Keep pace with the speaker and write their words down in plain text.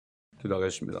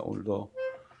기도하겠습니다. 오늘도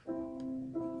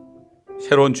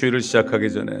새로운 주일을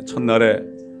시작하기 전에 첫날에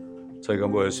저희가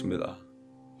모였습니다.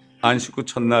 안식 후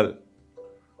첫날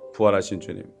부활하신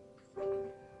주님,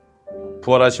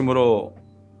 부활하심으로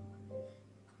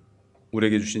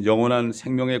우리에게 주신 영원한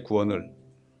생명의 구원을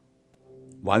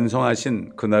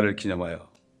완성하신 그날을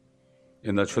기념하여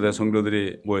옛날 초대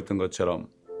성도들이 모였던 것처럼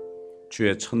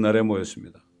주의 첫날에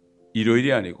모였습니다.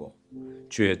 일요일이 아니고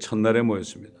주의 첫날에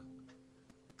모였습니다.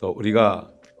 또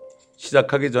우리가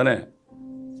시작하기 전에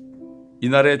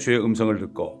이날의 주의 음성을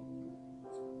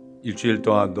듣고 일주일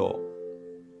동안도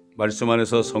말씀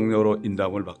안에서 성령으로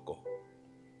인도함을 받고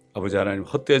아버지 하나님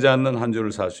헛되지 않는 한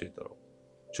주를 살 수 있도록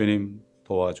주님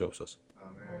도와주옵소서.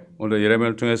 오늘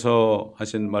예레미야를 통해서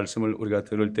하신 말씀을 우리가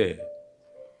들을 때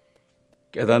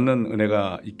깨닫는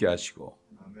은혜가 있게 하시고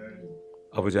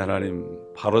아버지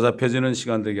하나님 바로잡혀지는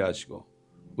시간 되게 하시고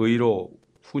의로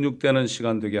훈육되는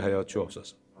시간 되게 하여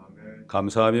주옵소서.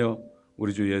 감사하며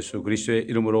우리 주 예수 그리스도의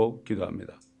이름으로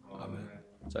기도합니다. 아멘.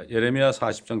 자, 예레미야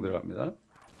 40장 들어갑니다.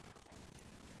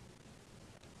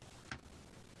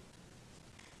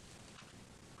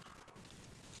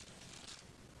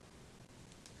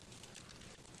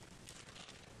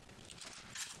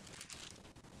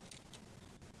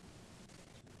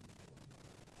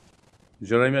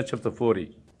 Jeremiah chapter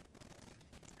 40.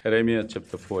 Jeremiah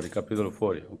chapter 40, capítulo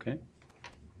 40. 오케이.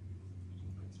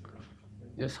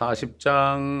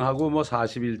 40장하고 뭐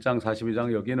 41장,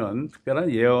 42장 여기는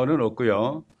특별한 예언은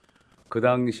없고요. 그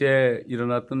당시에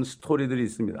일어났던 스토리들이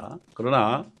있습니다.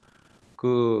 그러나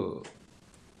그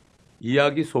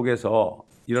이야기 속에서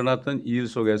일어났던 일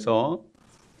속에서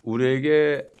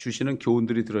우리에게 주시는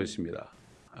교훈들이 들어 있습니다.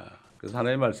 그래서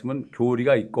하나님의 말씀은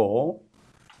교리가 있고,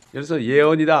 그래서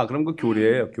예언이다. 그럼 그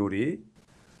교리예요. 교리.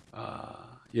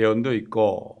 예언도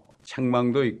있고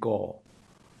책망도 있고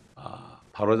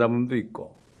바로잡음도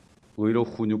있고 의로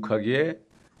훈육하기에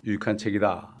유익한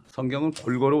책이다. 성경은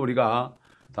골고루 우리가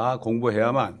다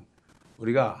공부해야만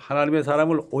우리가 하나님의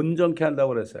사람을 온전케 한다고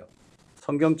그랬어요.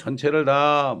 성경 전체를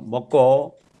다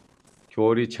먹고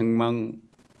교리, 책망,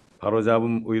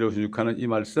 바로잡음, 의로 훈육하는 이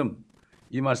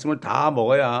말씀을 다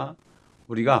먹어야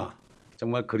우리가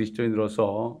정말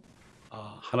그리스도인으로서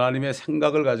하나님의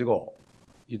생각을 가지고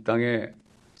이 땅에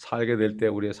살게 될 때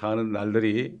우리의 사는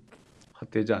날들이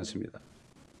헛되지 않습니다.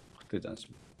 헛되지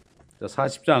않습니다.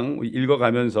 40장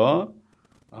읽어가면서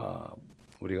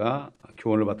우리가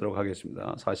교훈을 받도록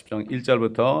하겠습니다. 40장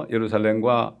 1절부터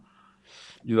예루살렘과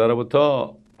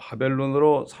유다로부터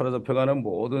바벨론으로 사로잡혀가는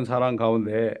모든 사람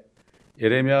가운데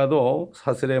예레미야도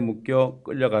사슬에 묶여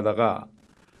끌려가다가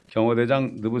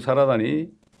경호대장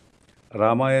느부사라단이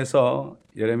라마에서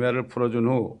예레미야를 풀어준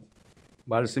후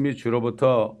말씀이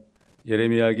주로부터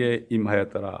예레미야에게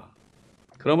임하였더라.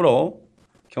 그러므로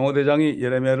경호대장이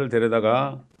예레미야를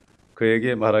데려다가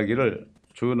그에게 말하기를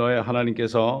주 너의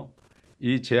하나님께서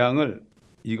이 재앙을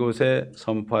이곳에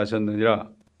선포하셨느니라.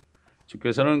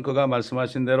 주께서는 그가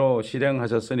말씀하신 대로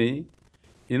실행하셨으니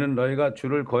이는 너희가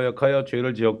주를 거역하여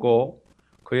죄를 지었고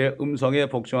그의 음성에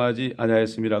복종하지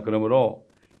아니하였습니다. 그러므로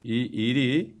이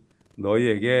일이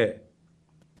너희에게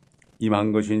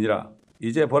임한 것이니라.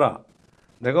 이제 보라,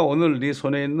 내가 오늘 네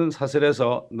손에 있는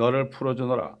사슬에서 너를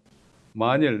풀어주노라.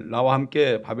 만일 나와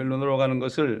함께 바벨론으로 가는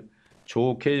것을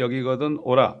좋게 여기거든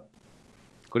오라.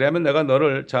 그리하면 내가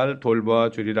너를 잘 돌보아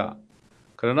주리라.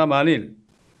 그러나 만일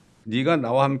네가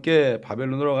나와 함께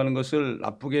바벨론으로 가는 것을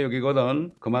나쁘게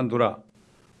여기거든 그만두라.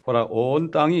 보라, 온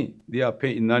땅이 네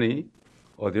앞에 있나니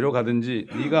어디로 가든지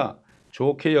네가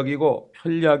좋게 여기고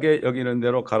편리하게 여기는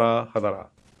대로 가라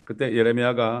하더라. 그때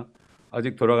예레미야가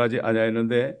아직 돌아가지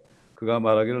아니하였는데 그가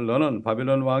말하기를 너는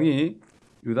바벨론 왕이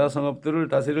유다 성읍들을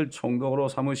다스릴 총독으로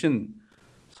삼으신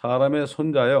사람의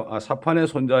손자여 사판의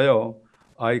손자여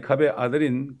아이캅의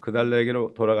아들인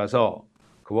그달레에게로 돌아가서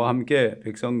그와 함께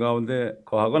백성 가운데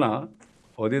거하거나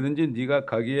어디든지 네가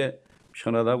가기에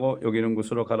편하다고 여기는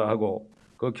곳으로 가라 하고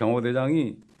그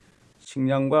경호대장이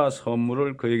식량과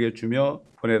선물을 그에게 주며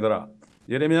보내더라.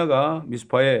 예레미야가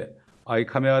미스파의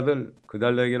아이캅의 아들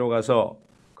그달레에게로 가서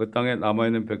그 땅에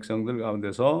남아있는 백성들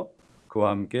가운데서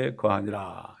그와 함께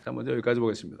거하니라. 자, 먼저 여기까지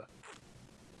보겠습니다.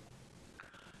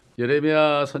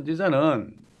 예레미야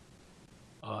선지자는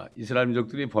이스라엘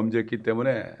민족들이 범죄했기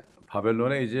때문에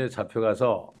바벨론에 이제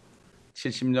잡혀가서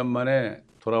 70년 만에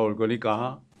돌아올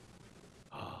거니까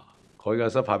거기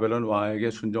가서 바벨론 왕에게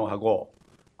순종하고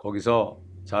거기서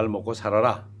잘 먹고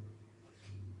살아라.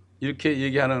 이렇게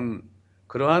얘기하는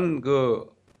그러한 그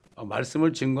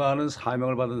말씀을 증거하는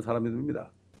사명을 받은 사람입니다.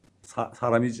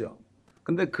 사람이죠.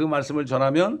 근데 그 말씀을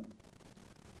전하면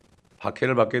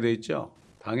박해를 받게 돼 있죠.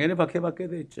 당연히 박해받게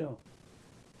돼 있죠.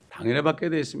 당연히 받게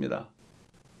돼 있습니다.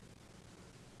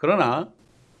 그러나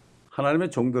하나님의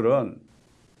종들은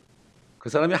그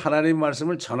사람이 하나님의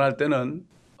말씀을 전할 때는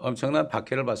엄청난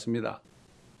박해를 받습니다.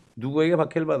 누구에게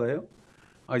박해를 받아요?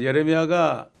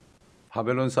 예레미야가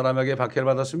바벨론 사람에게 박해를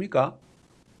받았습니까?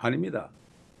 아닙니다.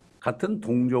 같은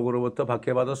동족으로부터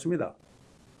박해받았습니다.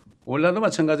 오늘날도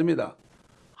마찬가지입니다.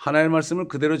 하나님의 말씀을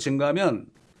그대로 증거하면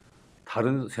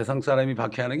다른 세상 사람이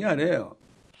박해하는 게 아니에요.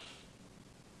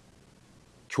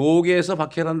 교계에서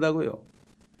박해를 한다고요.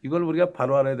 이걸 우리가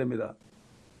바로 알아야 됩니다.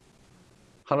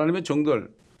 하나님의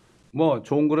종들,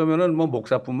 좋은 거라면은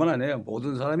목사뿐만 아니에요.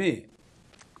 모든 사람이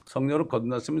성령으로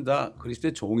거듭났으면 다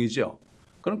그리스도의 종이죠.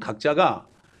 그럼 각자가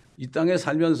이 땅에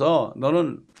살면서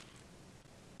너는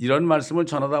이런 말씀을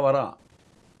전하다 와라.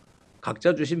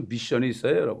 각자 주신 미션이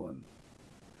있어요, 여러분.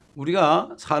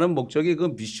 우리가 사는 목적이 그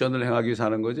미션을 행하기 위해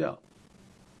사는 거죠.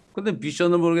 근데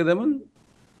미션을 모르게 되면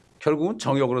결국은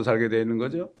정욕으로 살게 되어 있는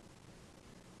거죠.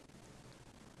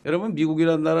 여러분,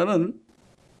 미국이라는 나라는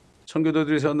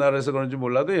청교도들이 세운 나라에서 그런지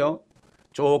몰라도요,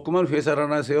 조그만 회사를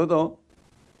하나 세워도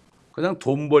그냥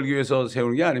돈 벌기 위해서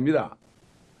세우는 게 아닙니다.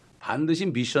 반드시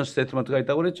미션 스테이트먼트가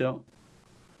있다고 그랬죠.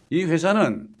 이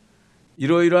회사는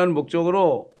이러이러한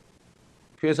목적으로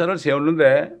회사를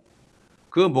세웠는데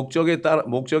그 목적에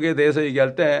대해서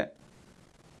얘기할 때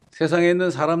세상에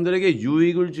있는 사람들에게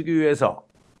유익을 주기 위해서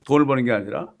돈을 버는 게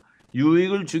아니라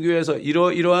유익을 주기 위해서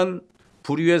이러이러한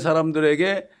부류의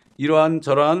사람들에게 이러한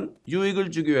저러한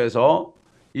유익을 주기 위해서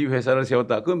이 회사를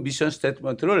세웠다. 그 미션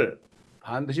스테이트먼트를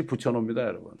반드시 붙여놓습니다,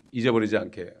 여러분. 잊어버리지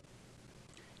않게.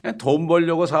 그냥 돈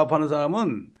벌려고 사업하는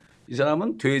사람은 이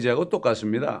사람은 돼지하고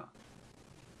똑같습니다.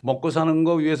 먹고 사는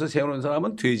거 위해서 세우는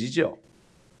사람은 돼지죠.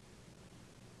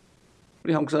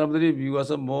 우리 한국 사람들이 미국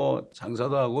와서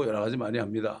장사도 하고 여러 가지 많이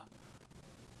합니다.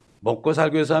 먹고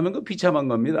살기 위해서 하면 그 비참한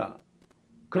겁니다.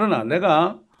 그러나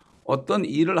내가 어떤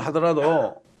일을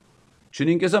하더라도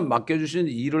주님께서 맡겨주신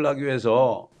일을 하기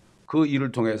위해서 그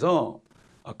일을 통해서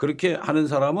그렇게 하는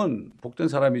사람은 복된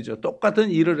사람이죠. 똑같은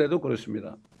일을 해도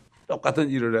그렇습니다. 똑같은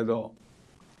일을 해도.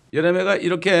 예레미야가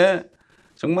이렇게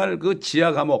정말 그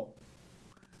지하 감옥은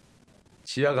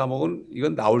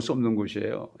이건 나올 수 없는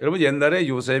곳이에요. 여러분, 옛날에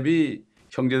요셉이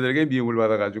형제들에게 미움을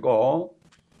받아가지고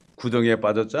구덩이에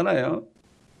빠졌잖아요.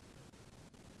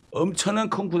 엄청난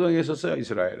큰 구덩이에 있었어요,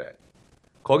 이스라엘에.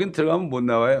 거긴 들어가면 못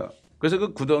나와요. 그래서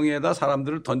그 구덩이에다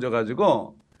사람들을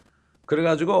던져가지고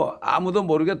그래가지고 아무도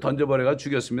모르게 던져버려가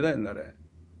죽였습니다, 옛날에.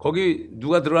 거기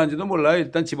누가 들어간지도 몰라요.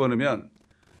 일단 집어넣으면.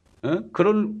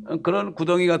 그런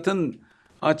구덩이 같은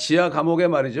지하 감옥에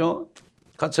말이죠.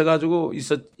 갇혀가지고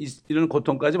이런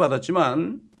고통까지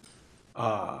받았지만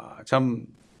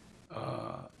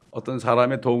어떤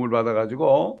사람의 도움을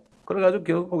받아가지고 그래가지고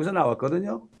결국 거기서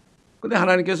나왔거든요. 근데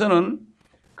하나님께서는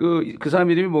그 사람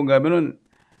이름이 뭔가 하면은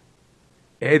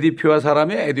에디피아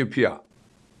사람이 에디피아.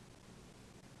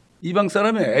 이방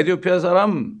사람이 에디오피아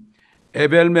사람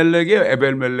에벨멜렉이에요.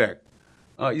 에벨멜렉.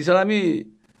 이 사람이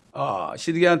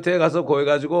시드기한테 가서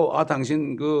고해가지고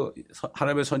당신 그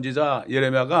하나님의 선지자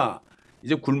예레미야가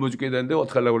이제 굶어 죽게 되는데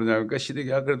어떻게 하려고 그러냐. 그러니까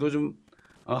시드기가 그래도 좀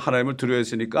하나님을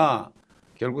두려워했으니까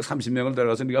결국 30명을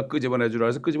데려가서 네가 끄집어내주라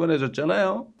해서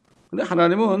끄집어내줬잖아요. 근데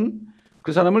하나님은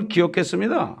그 사람을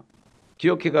기억했습니다.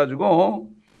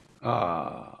 기억해가지고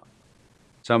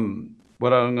참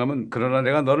뭐라 하면 그러나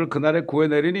내가 너를 그날에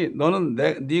구해내리니 너는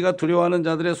네가 두려워하는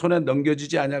자들의 손에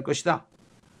넘겨지지 아니할 것이다.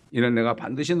 이는 내가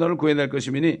반드시 너를 구해낼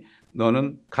것이니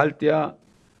너는 갈대아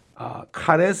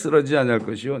칼에 쓰러지지 아니할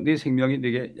것이요 네 생명이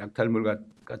네게 약탈물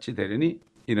같이 되리니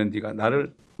이는 네가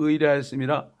나를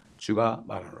의뢰하였음이라 주가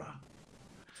말하노라.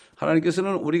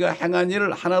 하나님께서는 우리가 행한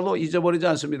일을 하나도 잊어버리지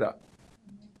않습니다.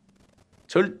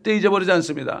 절대 잊어버리지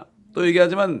않습니다. 또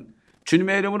얘기하지만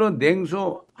주님의 이름으로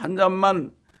냉수 한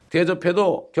잔만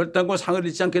대접해도 결단코 상을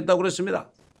잃지 않겠다고 그랬습니다.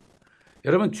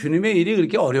 여러분, 주님의 일이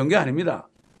그렇게 어려운 게 아닙니다.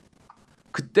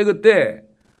 그때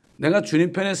내가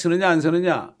주님 편에 서느냐 안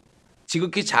서느냐,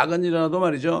 지극히 작은 일이라도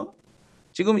말이죠.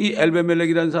 지금 이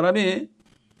엘베멜렉이라는 사람이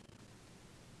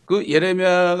그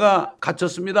예레미야가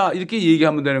갇혔습니다 이렇게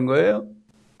얘기하면 되는 거예요.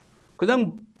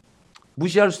 그냥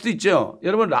무시할 수도 있죠.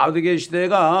 여러분, 라오디게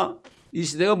시대가 이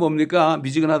시대가 뭡니까?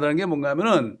 미지근하다는 게 뭔가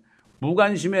하면은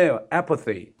무관심이에요.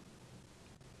 apathy.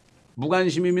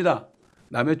 무관심입니다.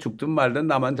 남의 죽든 말든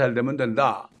나만 잘 되면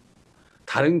된다.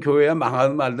 다른 교회야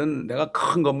망하든 말든 내가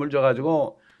큰 건물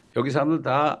줘가지고 여기 사람들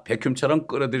다 백흉처럼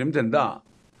끌어들이면 된다.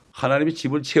 하나님이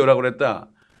집을 채우라고 그랬다.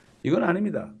 이건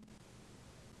아닙니다.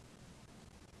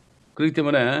 그렇기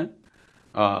때문에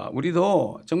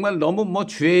우리도 정말 너무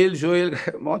주의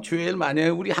일 많이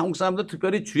해요. 우리 한국 사람들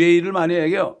특별히 주의 일을 많이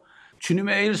해요.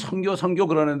 주님의 일 선교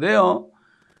그러는데요.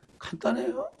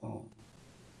 간단해요.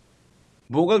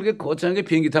 뭐가 그렇게 거창하게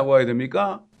비행기 타고 와야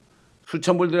됩니까?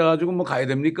 수천불 들여가지고 뭐 가야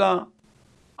됩니까?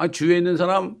 아, 주위에 있는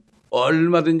사람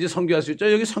얼마든지 선교할 수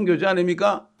있죠. 여기 선교지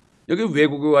아닙니까? 여기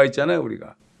외국에 와 있잖아요,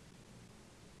 우리가.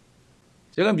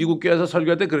 제가 미국 교회에서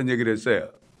설교할 때 그런 얘기를 했어요.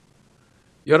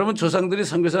 여러분 조상들이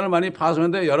선교사를 많이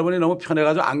파송했는데 여러분이 너무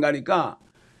편해가지고 안 가니까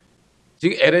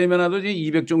지금 LA면화도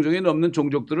 200종족이 넘는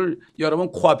종족들을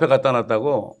여러분 코앞에 갖다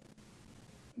놨다고.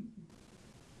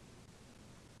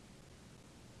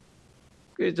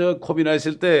 저 코비나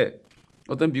있을 때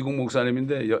어떤 미국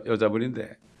목사님인데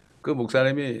여자분인데 그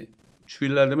목사님이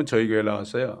주일날 되면 저희 교회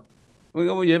나왔어요.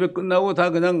 그러니까 뭐 예배 끝나고 다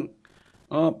그냥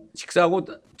식사하고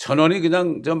전원이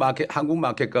그냥 저 마켓, 한국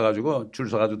마켓 가가지고 줄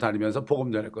서가지고 다니면서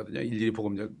복음 전했거든요. 일일이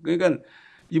복음 전. 그러니까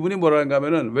이분이 뭐라는가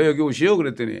하면은 왜 여기 오시오?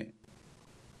 그랬더니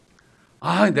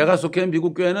아, 내가 속해 있는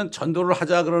미국 교회는 전도를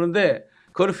하자 그러는데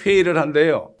그걸 회의를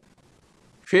한대요.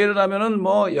 회의를 하면은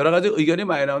뭐 여러 가지 의견이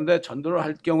많이 나오는데 전도를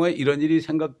할 경우에 이런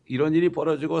일이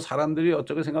벌어지고 사람들이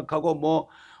어떻게 생각하고 뭐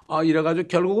이래가지고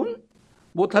결국은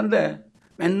못한대.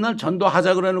 맨날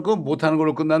전도하자 그래놓고 못하는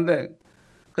걸로 끝난대.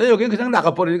 근데 여기 그냥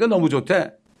나가버리니까 너무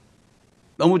좋대.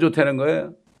 너무 좋다는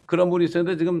거예요. 그런 분이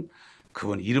있었는데 지금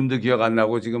그분 이름도 기억 안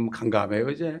나고 지금 간감해요,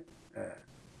 이제. 예.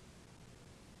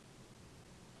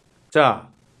 자,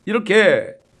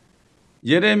 이렇게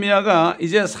예레미야가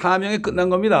이제 사명이 끝난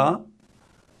겁니다.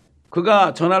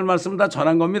 그가 전할 말씀 다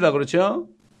전한 겁니다. 그렇죠?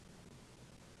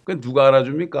 그 누가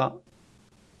알아줍니까?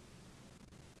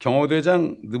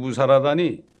 경호대장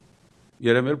느부사라단이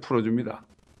예레미야를 풀어줍니다.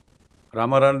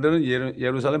 라마라는 데는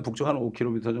예루살렘 북쪽 한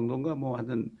 5km 정도인가 뭐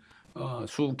하여튼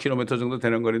수 킬로미터 정도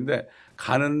되는 거리인데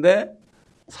가는데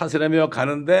사스라며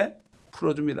가는데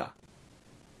풀어줍니다.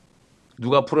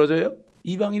 누가 풀어줘요?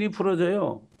 이방인이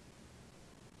풀어줘요.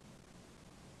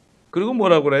 그리고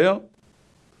뭐라고 그래요?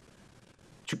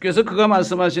 주께서 그가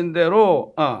말씀하신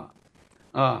대로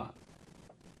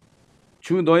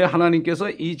주 너의 하나님께서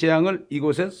이 재앙을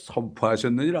이곳에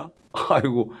선포하셨느니라.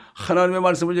 아이고, 하나님의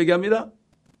말씀을 얘기합니다.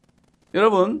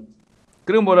 여러분,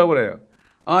 그리고 뭐라고 그래요?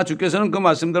 주께서는 그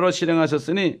말씀대로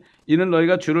실행하셨으니 이는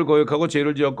너희가 주를 거역하고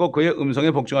죄를 지었고 그의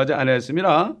음성에 복종하지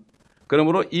아니하였음이라.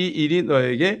 그러므로 이 일이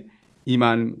너에게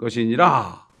임한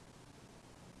것이니라.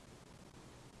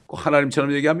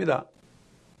 하나님처럼 얘기합니다.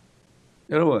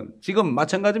 여러분, 지금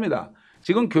마찬가지입니다.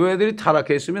 지금 교회들이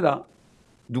타락해 있습니다.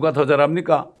 누가 더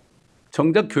잘합니까?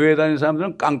 정작 교회 다니는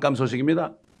사람들은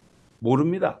깜깜소식입니다.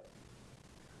 모릅니다.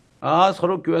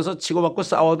 서로 교회에서 치고받고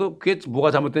싸워도 그게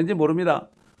뭐가 잘못된지 모릅니다.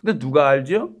 근데 누가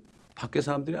알죠? 밖에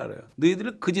사람들이 알아요.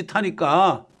 너희들이 그 짓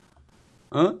하니까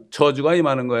저주가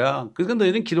임하는 거야. 그러니까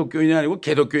너희는 기독교인이 아니고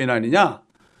개독교인 아니냐?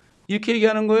 이렇게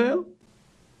얘기하는 거예요.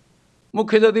 뭐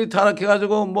교회자들이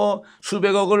타락해가지고 뭐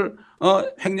수백억을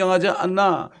횡령하지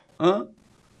않나?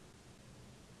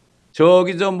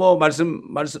 저기 저 뭐 말씀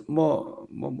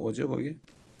뭐죠 거기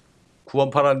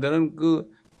구원파라는 데는 그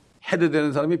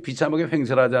헤드되는 사람이 비참하게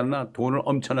횡설하지 않나? 돈을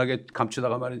엄청나게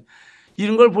감추다가 말이지.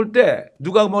 이런 걸 볼 때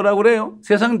누가 뭐라고 그래요?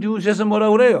 세상 뉴스에서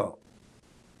뭐라고 그래요?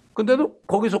 근데도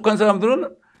거기 속한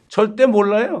사람들은 절대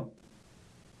몰라요.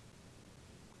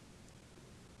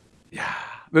 야,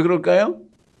 왜 그럴까요?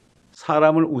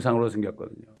 사람을 우상으로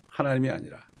생겼거든요. 하나님이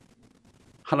아니라.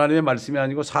 하나님의 말씀이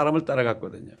아니고 사람을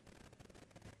따라갔거든요.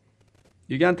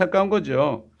 이게 안타까운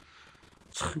거죠.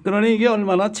 그러니 이게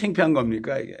얼마나 창피한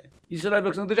겁니까, 이게. 이스라엘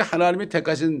백성들이 하나님이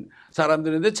택하신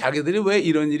사람들인데 자기들이 왜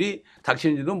이런 일이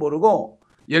닥치는지도 모르고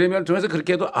예레미야를 통해서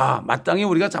그렇게 해도 마땅히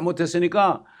우리가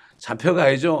잘못했으니까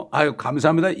잡혀가야죠. 아유,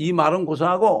 감사합니다. 이 말은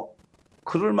고사하고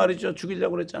그럴 말이죠.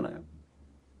 죽이려고 그랬잖아요.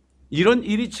 이런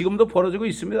일이 지금도 벌어지고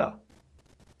있습니다.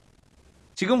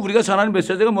 지금 우리가 전하는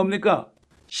메시지가 뭡니까?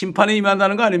 심판이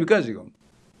임한다는 거 아닙니까? 지금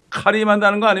칼이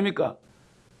임한다는 거 아닙니까?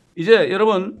 이제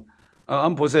여러분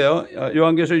한번 보세요.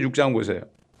 요한계시록 6장 보세요.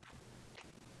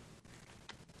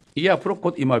 이게 앞으로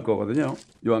곧 임할 거거든요.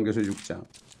 요한계시록 6장.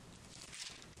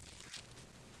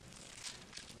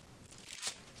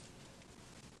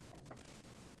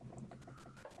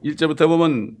 1절부터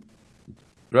보면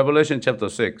Revelation chapter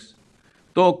 6.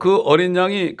 또 그 어린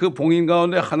양이 그 봉인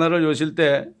가운데 하나를 여실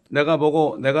때 내가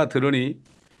보고 내가 들으니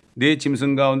네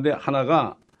짐승 가운데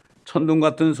하나가 천둥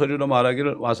같은 소리로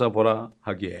말하기를 와서 보라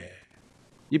하기에.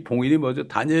 이 봉인이 뭐죠?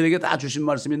 다니엘에게 다 주신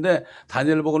말씀인데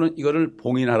다니엘 보고는 이거를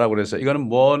봉인하라고 그랬어요. 이거는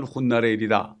먼 훗날의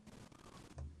일이다.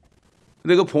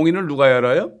 근데 그 봉인을 누가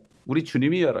열어요? 우리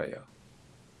주님이 열어요.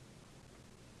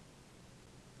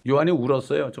 요한이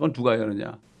울었어요. 저건 누가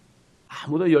여느냐?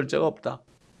 아무도 열 자가 없다.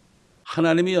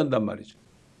 하나님이 연단 말이죠.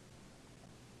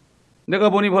 내가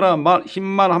보니 보라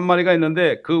흰말 한 마리가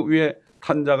있는데 그 위에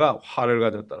탄 자가 활을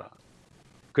가졌더라.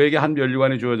 그에게 한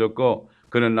면류관이 주어졌고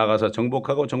그는 나가서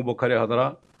정복하고 정복하려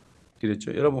하더라.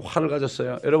 그랬죠. 여러분 활을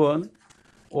가졌어요. 여러분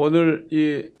오늘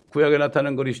이 구약에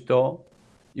나타난 그리스도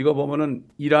이거 보면은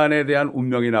이란에 대한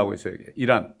운명이 나오고 있어요.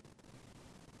 이란.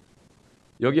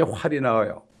 여기에 활이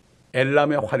나와요.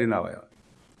 엘람의 활이 나와요.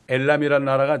 엘람이라는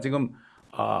나라가 지금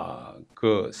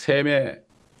그 셈의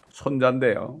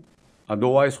손자인데요.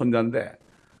 노아의 손자인데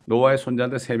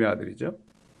셈의 아들이죠.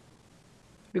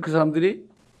 근데 그 사람들이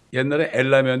옛날에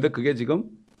엘람이었는데 그게 지금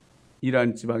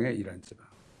이란 지방이에요. 이란 지방.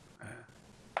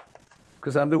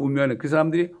 그 사람들 운명에 그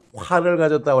사람들이 활을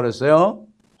가졌다고 그랬어요.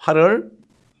 활이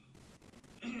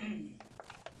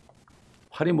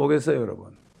뭐겠어요,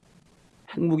 여러분?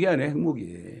 핵무기 아니에요,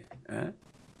 핵무기. 예?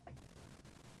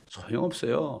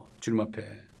 소용없어요, 주님 앞에.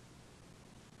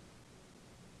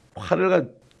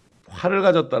 활을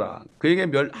가졌더라.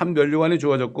 그에게 한 면류관이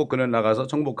주어졌고 그는 나가서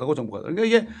정복하고 정복하더라.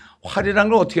 그러니까 이게 활이란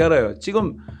걸 어떻게 알아요?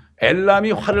 지금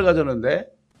엘람이 활을 가졌는데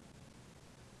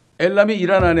엘람이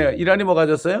이란 안에요. 이란이 뭐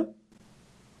가졌어요?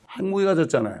 핵무기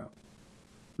가졌잖아요.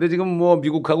 근데 지금 뭐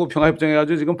미국하고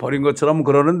평화협정해가지고 지금 버린 것처럼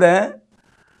그러는데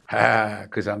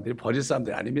그 사람들이 버릴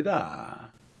사람들이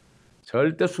아닙니다.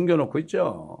 절대 숨겨놓고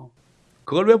있죠.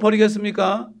 그걸 왜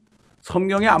버리겠습니까?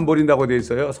 성경에 안 버린다고 돼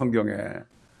있어요. 성경에.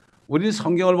 우리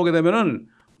성경을 보게 되면은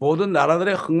모든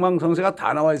나라들의 흥망성쇠가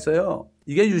다 나와 있어요.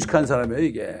 이게 유식한 사람이에요.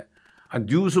 이게.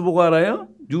 뉴스 보고 알아요?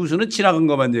 뉴스는 지나간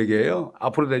것만 얘기해요.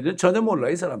 앞으로 되면 전혀 몰라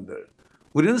이 사람들.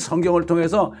 우리는 성경을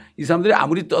통해서 이 사람들이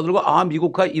아무리 떠들고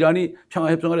미국과 이란이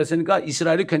평화협정을 했으니까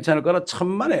이스라엘이 괜찮을 거라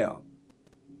천만에요.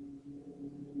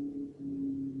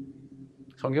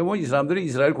 성경 보면 이 사람들이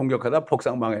이스라엘 공격하다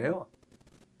폭삭망해요.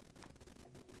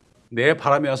 내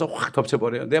바람이 와서 확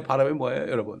덮쳐버려요. 내 바람이 뭐예요,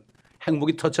 여러분?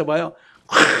 핵무기 터쳐봐요.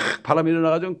 확 바람이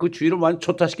일어나가지고 그 주위를 완전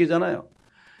초타시키잖아요.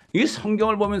 이게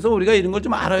성경을 보면서 우리가 이런 걸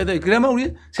좀 알아야 돼요. 그래야만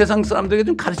우리 세상 사람들에게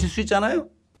좀 가르칠 수 있잖아요.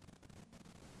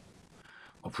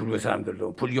 불교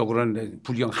사람들도 불교 그러는데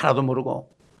불경 하나도 모르고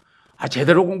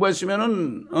제대로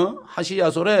공부했으면은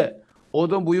하시야솔에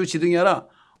오도무유지등이하라.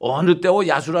 어느 때고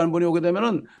야수라는 분이 오게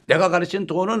되면은 내가 가르친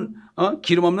도는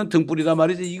기름 없는 등불이다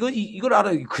말이지. 이걸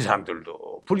알아. 그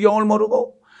사람들도 불경을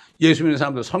모르고 예수 믿는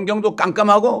사람들 성경도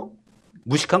깜깜하고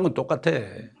무식한 건 똑같아.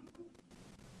 그러니까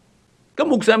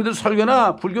목사님들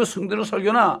설교나 불교 승들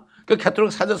설교나 그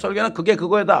가톨릭 사제 설교나 그게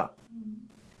그거에다.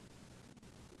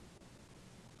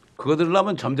 그거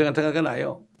들으려면 점쟁한테 가게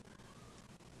나요.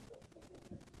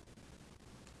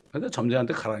 그런데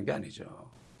점쟁한테 가라는 게 아니죠.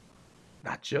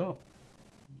 낫죠.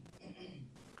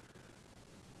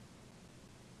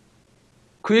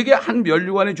 그에게 한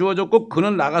면류관이 주어졌고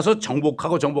그는 나가서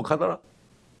정복하더라.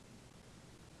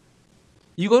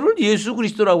 이거를 예수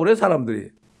그리스도라고 그래 사람들이.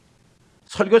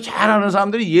 설교 잘하는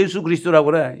사람들이 예수 그리스도라고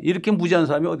그래. 이렇게 무지한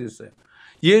사람이 어디 있어요.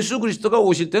 예수 그리스도가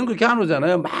오실 때는 그렇게 안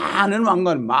오잖아요. 많은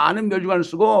왕관, 많은 면류관을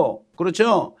쓰고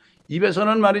그렇죠.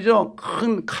 입에서는 말이죠.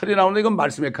 큰 칼이 나오는데 이건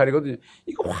말씀의 칼이거든요.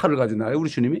 이거 활을 가지나요 우리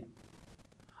주님이?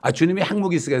 주님이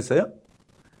핵무기 쓰겠어요?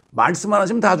 말씀 안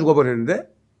하시면 다 죽어버리는데?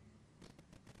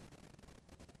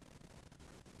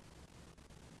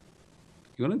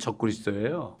 이거는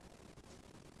적그리스도예요.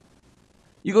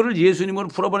 이거를 예수님으로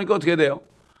풀어보니까 어떻게 돼요?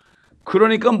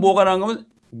 그러니까 뭐가 나온 거면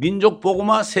민족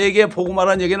복음화, 세계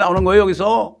복음화라는 얘기가 나오는 거예요.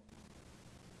 여기서.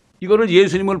 이거를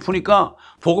예수님을 푸니까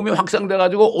복음이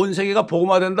확산돼가지고 온 세계가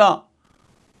복음화된다.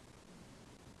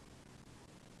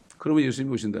 그러면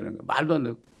예수님이 오신다는 거예요. 말도 안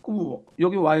돼요.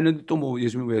 여기 와 있는데 또 뭐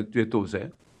예수님이 왜 또 오세요?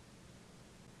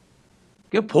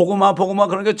 복음화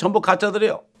그러니까 전부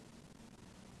가짜들이에요.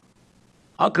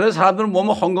 그래서 사람들은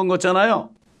뭐뭐 헝건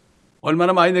거잖아요.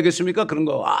 얼마나 많이 내겠습니까? 그런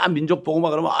거. 민족 복음화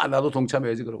그러면 나도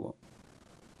동참해야지 그러고.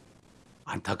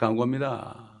 안타까운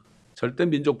겁니다. 절대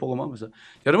민족 복음화 하면서.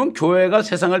 여러분 교회가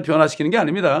세상을 변화시키는 게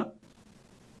아닙니다.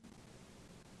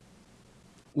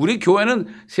 우리 교회는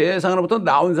세상으로부터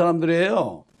나온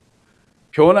사람들이에요.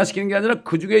 변화시키는 게 아니라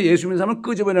그 중에 예수 믿는 사람을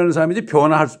끄집어내는 사람이지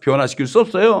변화시킬 수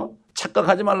없어요.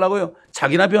 착각하지 말라고요.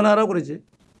 자기나 변화하라고 그러지.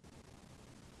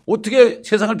 어떻게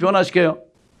세상을 변화시켜요?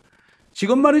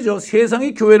 지금 말이죠.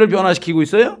 세상이 교회를 변화시키고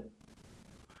있어요.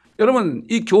 여러분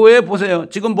이 교회 보세요.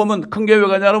 지금 보면 큰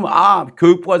교회가 아니라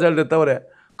교육부가 잘 됐다 그래.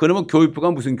 그러면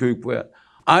교육부가 무슨 교육부야?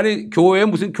 아니 교회에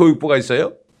무슨 교육부가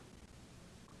있어요?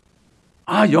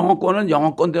 영어권은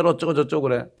영어권대로 어쩌고 저쩌고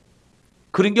그래.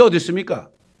 그런 게 어디 있습니까?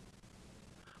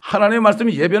 하나님의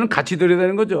말씀이 예배는 같이 드려야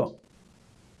되는 거죠.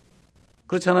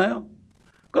 그렇잖아요.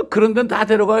 그런 데는 다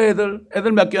데려가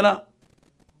애들 몇 개나.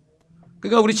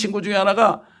 그러니까 우리 친구 중에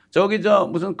하나가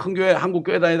무슨 큰 교회 한국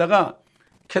교회 다니다가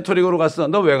캐토릭으로 갔어.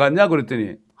 너 왜 갔냐?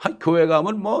 그랬더니 교회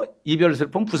가면 뭐 이별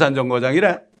슬픔 부산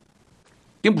정거장이래.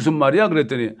 이게 무슨 말이야?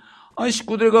 그랬더니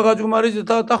식구들 가가지고 말이지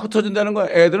다 흩어진다는 거야.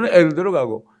 애들은 애들대로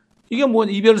가고. 이게 뭐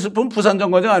이별 슬픔 부산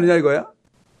정거장 아니냐 이거야?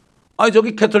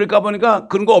 저기 캐토릭 가보니까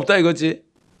그런 거 없다 이거지.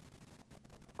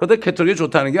 그런데 캐톨릭이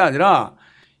좋다는 게 아니라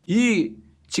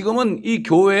지금은 이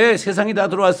교회에 세상이 다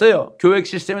들어왔어요. 교육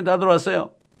시스템이 다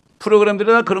들어왔어요.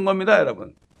 프로그램들이 다 그런 겁니다,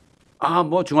 여러분.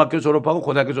 뭐 중학교 졸업하고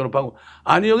고등학교 졸업하고.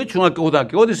 아니, 여기 중학교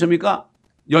고등학교가 어디 있습니까?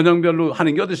 연령별로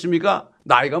하는 게 어디 있습니까?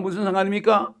 나이가 무슨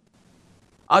상관입니까?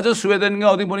 저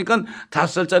스웨덴인가 어디 보니까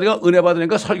 5살짜리가 은혜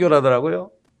받으니까 설교를 하더라고요.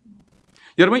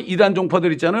 여러분, 이단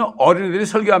종파들 있잖아요. 어린이들이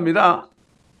설교합니다.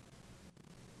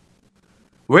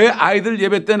 왜 아이들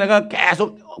예배 때 내가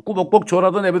계속 꾸벅꾸벅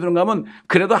졸아도 내버리는가 하면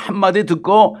그래도 한마디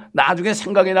듣고 나중에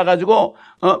생각이 나가지고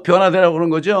변화되라고 그러는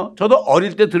거죠. 저도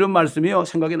어릴 때 들은 말씀이요.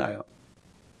 생각이 나요.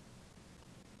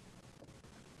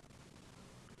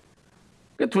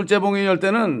 둘째 봉인이 열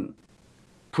때는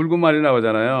붉은 말이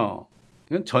나오잖아요.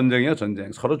 이건 전쟁이야,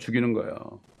 전쟁. 서로 죽이는 거예요.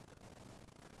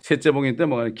 셋째 봉인 때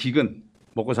뭐가 기근,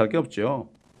 먹고 살 게 없죠.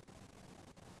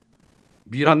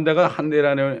 밀 한 대가 한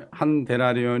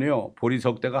데나리온이요.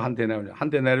 보리석대가 한 데나리온. 한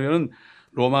데나리온은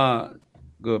로마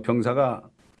그 병사가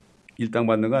일당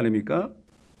받는 거 아닙니까?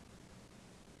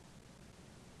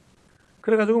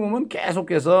 그래가지고 보면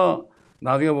계속해서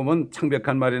나중에 보면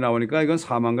창백한 말이 나오니까 이건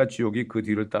사망과 지옥이 그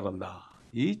뒤를 따른다.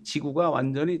 이 지구가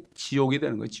완전히 지옥이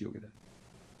되는 거예요. 지옥이 되는.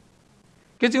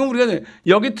 그러니까 지금 우리가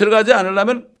여기 들어가지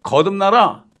않으려면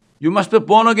거듭나라. You must be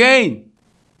born again.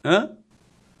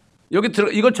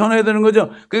 이걸 전해야 되는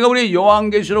거죠. 그러니까 우리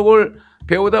요한계시록을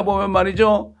배우다 보면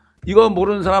말이죠. 이거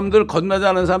모르는 사람들, 거듭나지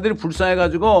않은 사람들이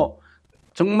불쌍해가지고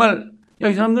정말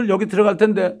이 사람들 여기 들어갈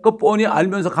텐데 그거 뻔히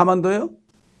알면서 가만둬요?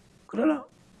 그러나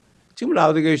지금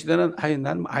라오디게아 시대는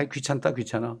난 귀찮다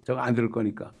귀찮아. 저거 안 들을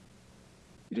거니까.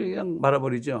 이렇게 그냥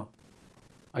말아버리죠.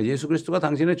 예수 그리스도가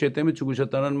당신의 죄 때문에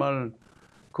죽으셨다는 말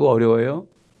그거 어려워요?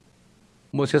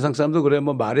 뭐 세상 사람도 그래.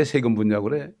 뭐 말에 세금 붙냐고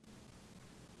그래.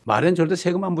 말엔 절대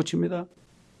세금 안 붙입니다.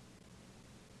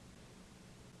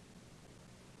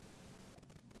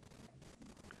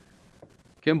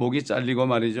 그게 목이 잘리고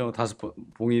말이죠. 5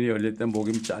 봉인이 열릴 때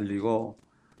목이 잘리고,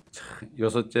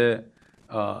 여섯째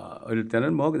어릴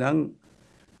때는 뭐 그냥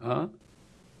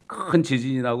큰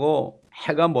지진이 나고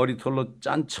해가 머리털로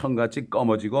짠 천같이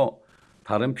검어지고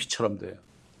다른 피처럼 돼요.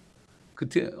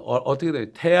 그때 어떻게 돼요?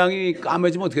 태양이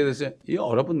까매지면 어떻게 됐어요? 이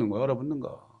얼어붙는 거예요. 얼어붙는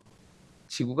거.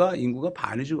 지구가 인구가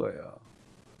반이 죽어요.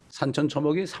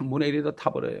 산천초목이 3분의 1이 다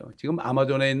타버려요. 지금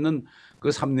아마존에 있는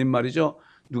그 삼림 말이죠.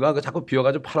 누가 자꾸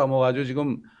비워가지고 팔아먹어가지고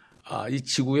지금 이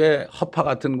지구의 허파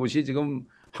같은 곳이 지금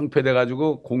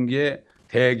황폐돼가지고 공기에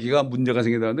대기가 문제가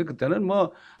생기다는데 그때는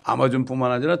뭐 아마존뿐만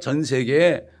아니라 전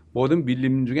세계의 모든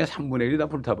밀림 중에 3분의 1이 다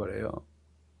불타버려요.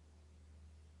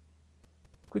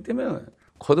 그렇기 때문에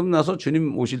거듭나서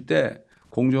주님 오실 때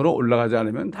공중으로 올라가지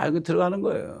않으면 다 여기 들어가는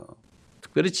거예요.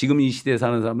 특별히 지금 이 시대에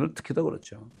사는 사람들은 특히 더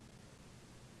그렇죠.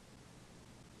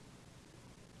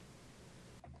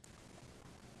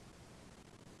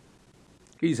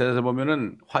 이사야서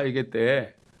보면은 화이게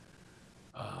때에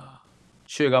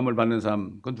취해감을 받는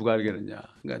사람, 그건 누가 알겠느냐.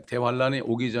 그러니까 대환란이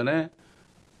오기 전에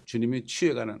주님이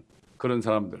취해가는 그런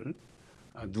사람들,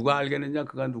 누가 알겠느냐,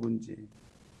 그가 누군지.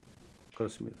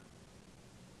 그렇습니다.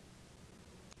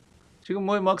 지금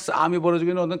뭐 막 싸움이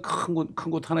벌어지고 있는 어떤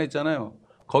큰 곳 하나 있잖아요.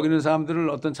 거기 있는 사람들을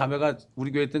어떤 자매가,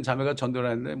 우리 교회 있던 자매가 전도를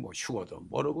했는데 뭐 휴거도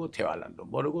모르고 대환란도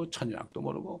모르고 천연약도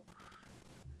모르고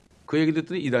그 얘기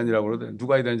듣더니 이단이라고 그러더라고요.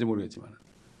 누가 이단인지 모르겠지만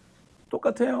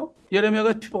똑같아요.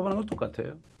 예레미야가 피법하는 건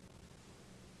똑같아요.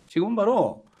 지금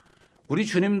바로 우리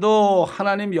주님도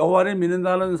하나님 여호와를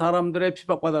믿는다는 사람들의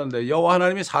핍박받았는데 여호와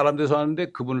하나님이 사람 돼서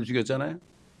하는데 그분을 죽였잖아요.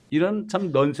 이런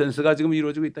참 넌센스가 지금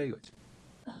이루어지고 있다 이거죠.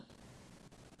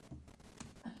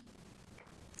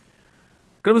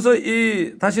 그러면서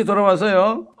다시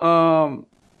돌아와서요.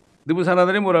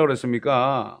 느부갓네살이 뭐라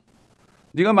그랬습니까?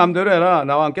 네가 마음대로 해라.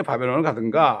 나와 함께 바벨론을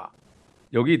가든가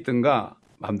여기 있든가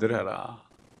마음대로 해라.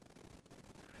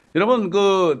 여러분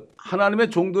그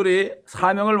하나님의 종들이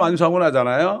사명을 완수하고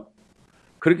나잖아요.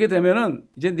 그렇게 되면은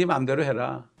이제 네 마음대로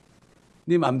해라.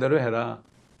 네 마음대로 해라.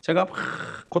 제가 막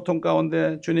고통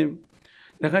가운데 주님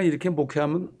내가 이렇게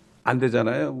목회하면 안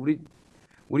되잖아요.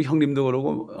 우리 형님도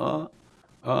그러고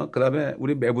그다음에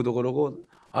우리 매부도 그러고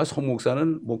송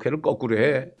목사는 목회를 거꾸로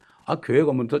해. 교회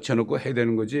건물부터 쳐놓고 해야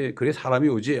되는 거지. 그래 사람이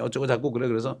오지. 어쩌고 자꾸 그래.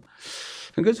 그래서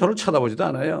그러니까 저를 쳐다보지도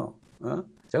않아요.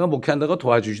 제가 목회한다고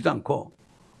도와주지도 않고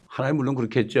하나님 물론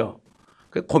그렇게 했죠.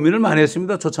 고민을 많이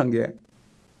했습니다. 초창기에.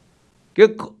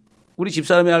 우리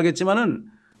집사람이 알겠지만은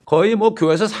거의 뭐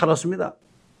교회에서 살았습니다.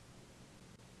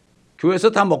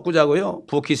 교회에서 다 먹고 자고요.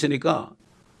 부엌이 있으니까.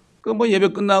 뭐 예배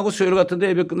끝나고 수요일 같은데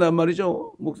예배 끝나면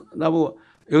말이죠. 나보고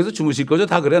여기서 주무실 거죠?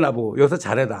 다 그래 나보고. 여기서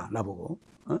잘해다 나보고.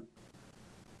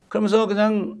 그러면서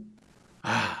그냥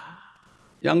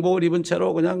양복을 입은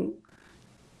채로 그냥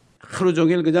하루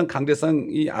종일 그냥 강대상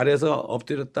이 아래에서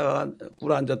엎드렸다가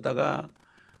꿇어 앉았다가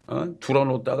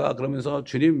둘어놓다가 그러면서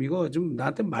주님 이거 좀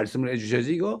나한테 말씀을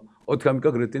해주셔야지 이거 어떻게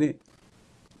합니까? 그랬더니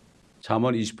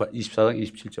잠언 24장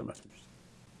 27절 말씀 주셨어요.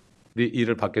 네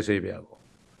일을 밖에서 예배하고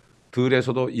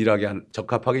들에서도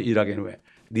적합하게 일하게 한 후에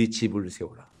네 집을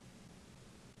세우라.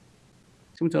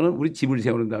 지금 저는 우리 집을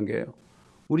세우는 단계예요.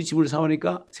 우리 집을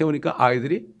세우니까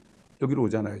아이들이 여기로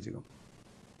오잖아요. 지금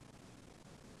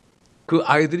그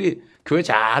아이들이 교회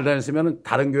잘 다녔으면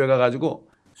다른 교회 가가지고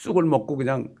쑥을 먹고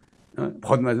그냥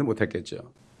벗어나지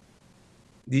못했겠죠.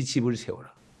 네 집을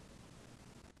세우라.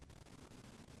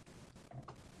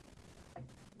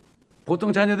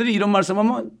 보통 자녀들이 이런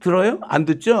말씀하면 들어요? 안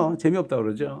듣죠? 재미없다고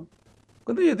그러죠.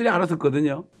 근데 얘들이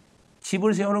알아듣거든요.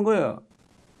 집을 세우는 거예요.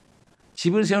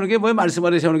 집을 세우는 게 뭐예요? 말씀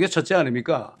아래 세우는 게 첫째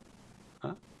아닙니까?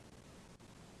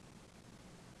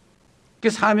 그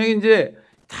사명이 이제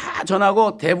다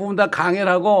전하고 대부분 다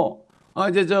강해를 하고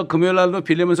이제 저 금요일 날도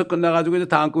빌리면서 끝나가지고 이제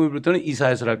다음 금요일부터는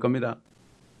이사회를 할 겁니다.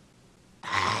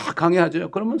 다 강해하죠.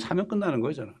 그러면 사명 끝나는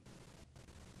거예요, 저는.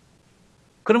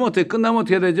 그러면 어떻게 끝나면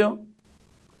어떻게 되죠?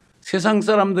 세상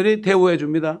사람들이 대우해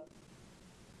줍니다.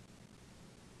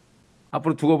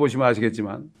 앞으로 두고 보시면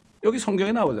아시겠지만 여기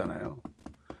성경에 나오잖아요.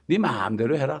 네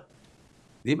마음대로 해라.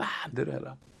 네 마음대로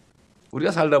해라.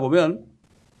 우리가 살다 보면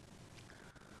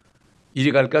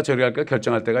이리 갈까 저리 갈까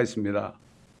결정할 때가 있습니다.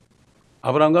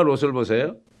 아브라함과 롯을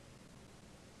보세요.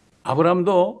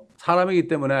 아브라함도 사람이기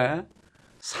때문에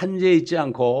산지에 있지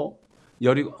않고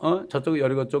저쪽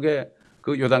여리고 쪽에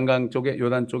그 요단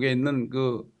쪽에 있는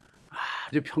그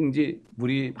아주 평지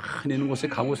물이 많이 있는 곳에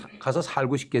가서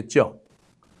살고 싶겠죠.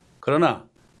 그러나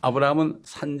아브라함은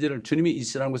산지를 주님이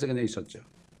있으라는 곳에 그냥 있었죠.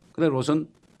 근데 롯은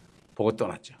보고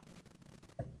떠났죠.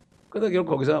 그러다 결국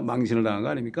거기서 망신을 당한 거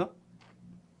아닙니까?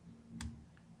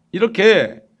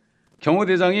 이렇게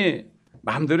경호대장이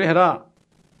마음대로 해라.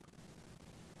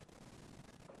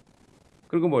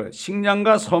 그리고 뭐예요?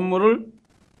 식량과 선물을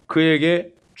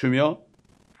그에게 주며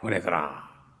보내더라.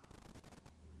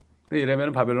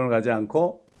 이러면 바벨론을 가지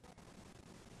않고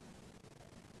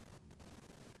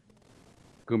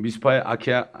그 미스파의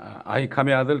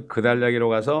아히캄의 아들 그달랴기로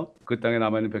가서 그 땅에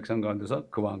남아있는 백성 가운데서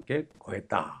그와 함께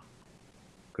거했다.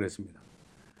 그랬습니다.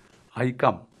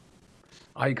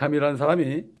 아히캄이라는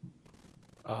사람이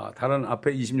다른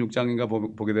앞에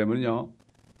 26장인가 보게 되면요.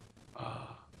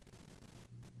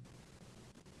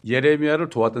 예레미야를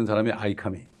도왔던 사람이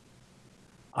아히캄이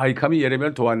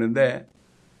예레미야를 도왔는데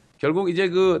결국 이제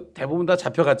그 대부분 다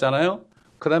잡혀갔잖아요.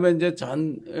 그 다음에 이제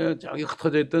저기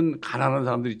흩어져 있던 가난한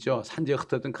사람들 있죠. 산지에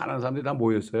흩어져 있던 가난한 사람들이 다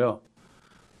모였어요.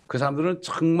 그 사람들은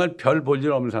정말 별 볼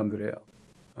일 없는 사람들이에요.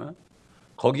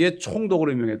 거기에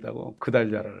총독으로 임명했다고,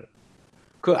 그달랴를.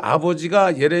 그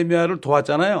아버지가 예레미야를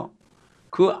도왔잖아요.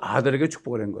 그 아들에게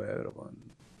축복을 한 거예요, 여러분.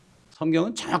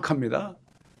 성경은 정확합니다.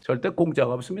 절대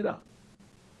공짜가 없습니다.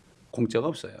 공짜가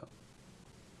없어요.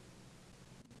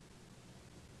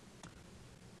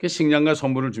 식량과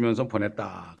선물을 주면서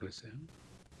보냈다 그랬어요.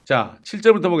 자,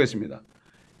 7절부터 보겠습니다.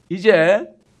 이제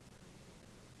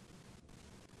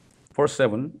verse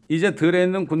 7 이제 들에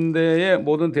있는 군대의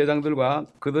모든 대장들과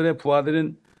그들의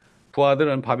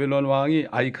부하들은 바빌론 왕이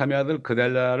아히캄의 아들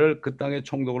그달랴를 그 땅의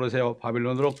총독으로 세워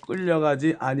바빌론으로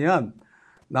끌려가지 아니한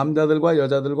남자들과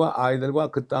여자들과 아이들과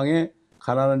그 땅의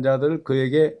가난한 자들을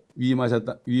그에게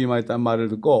위임하였다는 말을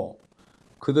듣고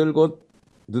그들 곧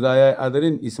느다야의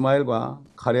아들인 이스마엘과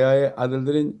가레아의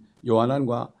아들들인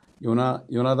요하난과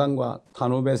요나단과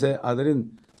타누벳의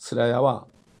아들인 스라야와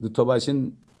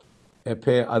느토바신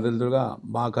에페의 아들들과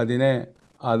마가딘의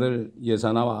아들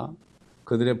예사나와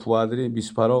그들의 부하들이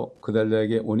미스파로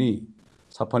그달랴에게 오니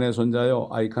사판의 손자여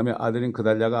아히캄의 아들인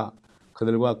그달랴가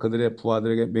그들과 그들의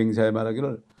부하들에게 맹세하여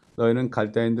말하기를 너희는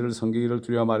갈대인들을 섬기기를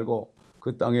두려워 말고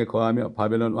그 땅에 거하며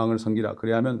바벨론 왕을 섬기라.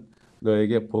 그리하면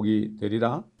너에게 복이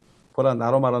되리라. 보라,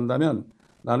 나로 말한다면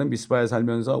나는 미스바에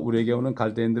살면서 우리에게 오는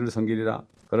갈대인들을 섬기리라.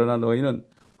 그러나 너희는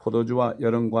포도주와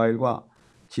여름 과일과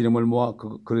기름을 모아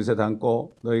그 그릇에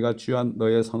담고 너희가 취한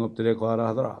너희의 성읍들에 거하라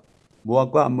하더라.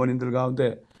 모압과 암몬인들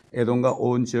가운데 에돔과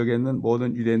온 지역에 있는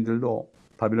모든 유대인들도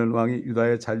바빌론 왕이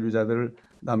유다의 잔류자들을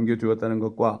남겨두었다는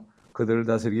것과 그들을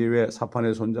다스리기 위해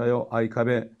사판의 손자여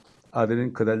아히캄의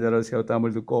아들인 그달랴를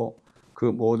세웠다함을 듣고 그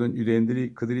모든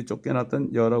유대인들이 그들이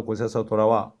쫓겨났던 여러 곳에서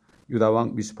돌아와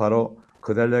유다왕 미스파로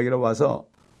그달랴에게로 와서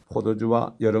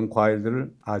포도주와 여름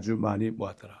과일들을 아주 많이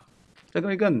모았더라.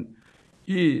 그러니까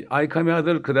이 아히캄의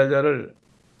아들 그달랴를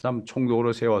참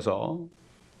총독으로 세워서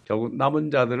결국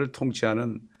남은 자들을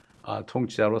통치하는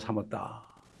통치자로 삼았다.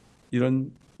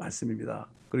 이런 말씀입니다.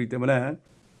 그렇기 때문에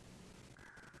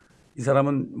이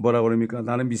사람은 뭐라고 그럽니까?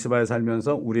 나는 미스바에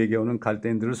살면서 우리에게 오는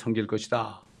갈대인들을 섬길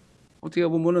것이다. 어떻게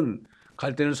보면은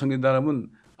갈대를 섬긴다면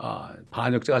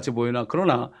반역자 같이 보이나,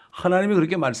 그러나 하나님이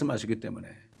그렇게 말씀하시기 때문에,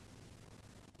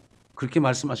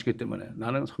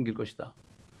 나는 섬길 것이다.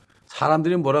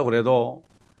 사람들이 뭐라 그래도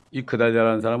이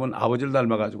그달랴라는 사람은 아버지를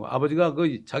닮아가지고, 아버지가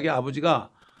자기 아버지가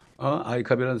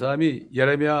아이캅이라는 사람이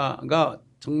예레미야가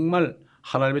정말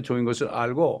하나님의 종인 것을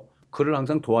알고 그를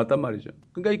항상 도왔단 말이죠.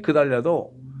 그러니까 이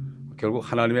그달랴도 결국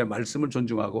하나님의 말씀을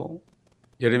존중하고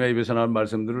예레미야 입에서 나온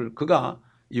말씀들을 그가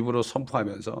입으로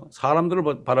선포하면서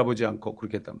사람들을 바라보지 않고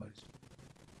그렇게 했단 말이죠.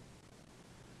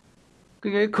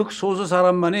 그게 극소수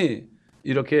사람만이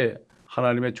이렇게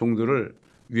하나님의 종들을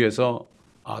위해서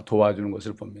도와주는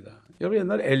것을 봅니다. 여러분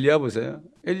옛날에 엘리야 보세요.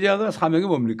 엘리야가 사명이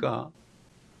뭡니까?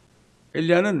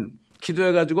 엘리야는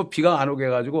기도해가지고 비가 안 오게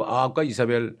해가지고 아합과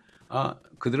이사벨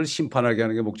그들을 심판하게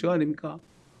하는 게 목적 아닙니까?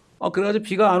 그래가지고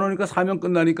비가 안 오니까 사명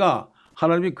끝나니까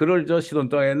하나님이 그를 시돈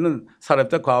땅에 있는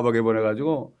사렙다 과박에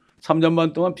보내가지고 3년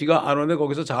반 동안 비가 안 오는데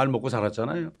거기서 잘 먹고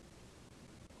살았잖아요.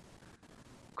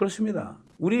 그렇습니다.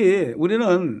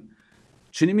 우리는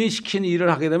주님이 시킨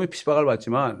일을 하게 되면 핍박을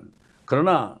받지만,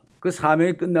 그러나 그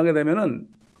사명이 끝나게 되면은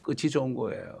끝이 좋은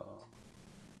거예요.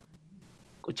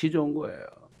 끝이 좋은 거예요.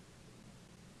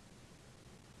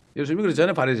 예수님이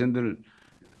그렇잖아요. 바리새인들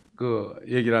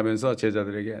얘기를 하면서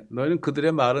제자들에게 너희는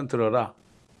그들의 말은 들어라.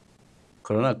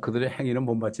 그러나 그들의 행위는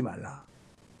본받지 말라.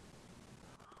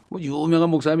 유명한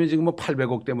목사님이 지금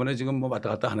 800억 때문에 지금 왔다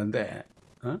갔다 하는데,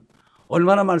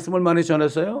 얼마나 말씀을 많이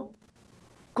전했어요?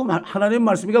 그럼 하나님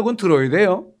말씀이니까 그건 들어야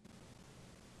돼요.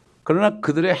 그러나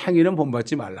그들의 행위는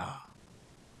본받지 말라.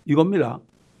 이겁니다.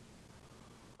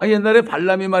 옛날에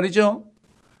발람이 말이죠.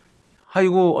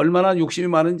 아이고 얼마나 욕심이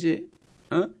많은지,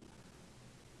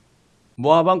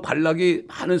 모압왕 발락이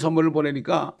많은 선물을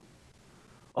보내니까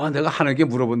내가 하나님께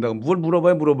물어본다고. 뭘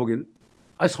물어봐야 물어보긴.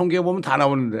 성경에 보면 다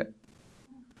나오는데.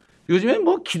 요즘에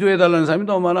기도해달라는 사람이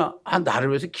너무 많아. 나를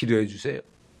위해서 기도해 주세요.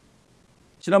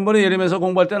 지난번에 예레미야서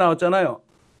공부할 때 나왔잖아요.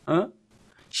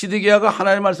 시드기야가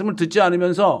하나님의 말씀을 듣지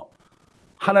않으면서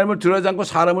하나님을 두려워하지 않고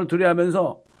사람을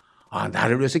두려워하면서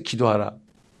나를 위해서 기도하라.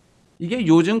 이게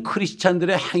요즘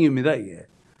크리스찬들의 행위입니다. 이게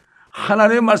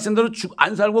하나님의 말씀대로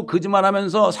안 살고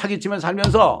거짓말하면서 사기치며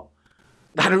살면서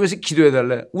나를 위해서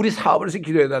기도해달래. 우리 사업을 위해서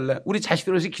기도해달래. 우리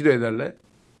자식들을 위해서 기도해달래.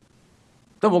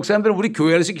 또 목사님들은 우리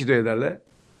교회를 위해서 기도해달래.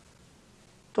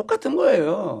 똑같은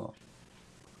거예요.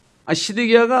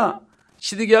 시드기야가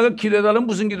기도해달라면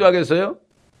무슨 기도하겠어요?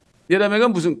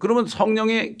 예레미야가 그러면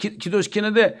성령이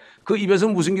기도시키는데 그 입에서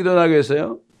무슨 기도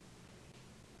나겠어요?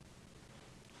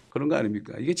 그런 거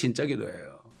아닙니까? 이게 진짜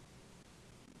기도예요.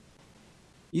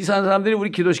 이상한 사람들이 우리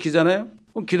기도시키잖아요?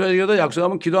 그럼 기도하기도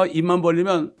약속하면 입만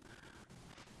벌리면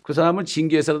그 사람을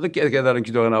징계해서라도 깨달은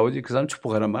기도가 나오지, 그 사람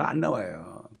축복하는 말 안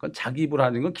나와요. 그건 자기 입으로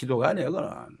하는 건 기도가 아니에요.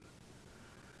 그건.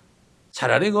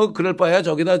 차라리 그럴 바에야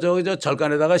저기다 저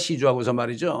절간에다가 시주하고서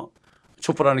말이죠.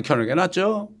 촛불하는 켜는 게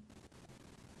낫죠.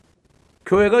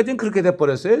 교회가 지금 그렇게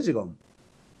돼버렸어요 지금.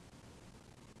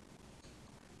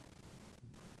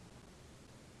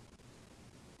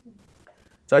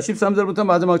 자 13절부터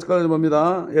마지막까지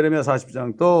봅니다. 예레미야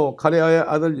 40장. 또 가레아의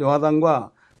아들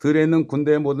요하단과 들에 있는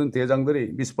군대의 모든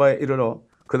대장들이 미스바에 이르러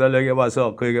그달랴에게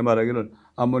와서 그에게 말하기를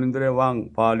암몬인들의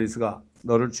왕 바알리스가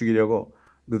너를 죽이려고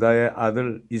느다의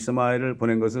아들 이스마엘을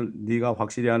보낸 것을 네가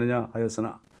확실히 아느냐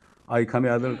하였으나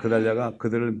아이캄의 아들 그달랴가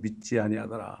그들을 믿지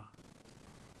아니하더라.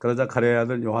 그러자 가레아의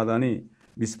아들 요하단이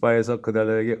미스바에서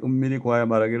그달랴에게 은밀히 구하여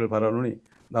말하기를 바라노니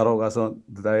나로 가서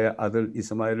느다의 아들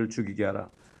이스마엘을 죽이게 하라.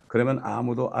 그러면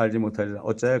아무도 알지 못하리라.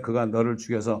 어찌하여 그가 너를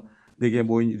죽여서 네게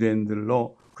모인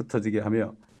유대인들로 흩어지게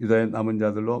하며 유다의 남은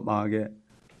자들로 망하게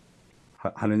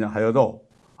하느냐 하여도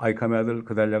아이캄의 아들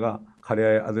그달랴가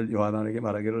가레아의 아들 요하단에게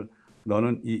말하기를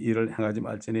너는 이 일을 행하지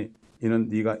말지니 이는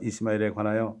네가 이스마엘에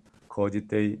관하여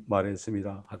거짓되이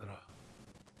말했습니다 하더라.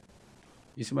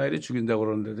 이스마엘이 죽인다고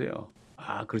그러는데도요.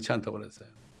 그렇지 않다고 그랬어요.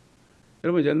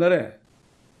 여러분 옛날에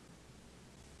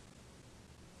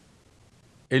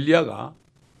엘리야가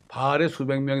바알의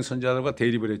수백 명의 선지자들과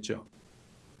대립을 했죠.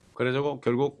 그래서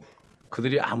결국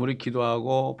그들이 아무리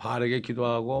기도하고 바알에게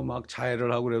기도하고 막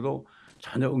자해를 하고 그래도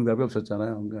전혀 응답이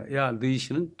없었잖아요. 그러니까 야, 너희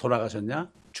신은 돌아가셨냐?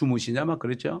 주무시냐? 막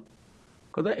그랬죠.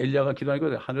 그러다 엘리야가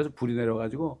기도하니까 하늘에서 불이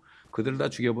내려가지고 그들을 다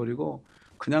죽여버리고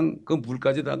그냥 그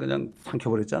물까지 다 그냥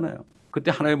삼켜버렸잖아요.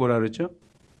 그때 하나님이 뭐라 그랬죠?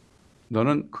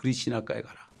 너는 그리 시냇가에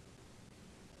가라.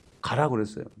 가라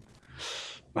그랬어요.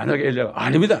 만약에 엘리야가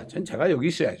아닙니다. 전 제가 여기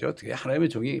있어야죠. 어떻게 하나님의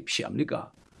종이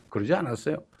피합니까? 그러지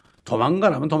않았어요.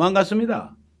 도망가라면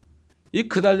도망갔습니다. 이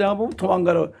그달랴가 보면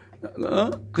도망가라.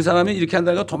 그 사람이 이렇게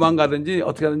한다니까 도망가든지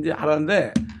어떻게 하든지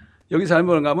하라는데 여기 사람이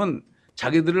뭔가 하면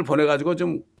자기들을 보내가지고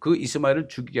좀 그 이스마엘을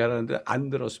죽이게 하라는데 안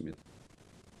들었습니다.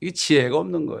 이게 지혜가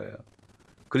없는 거예요.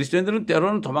 그리스도인들은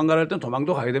때로는 도망가라 할 땐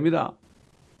도망도 가야 됩니다.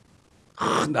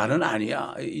 나는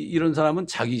아니야. 이런 사람은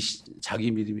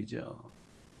자기 믿음이죠.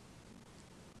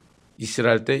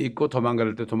 있으라 할 때 있고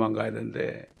도망갈 때 도망가야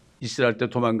되는데, 있으라 할 때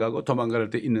도망가고 도망갈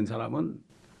때 있는 사람은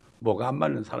뭐가 안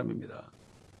맞는 사람입니다.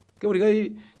 그러니까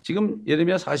우리가 지금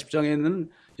예레미야 40장에 있는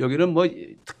여기는 뭐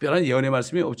특별한 예언의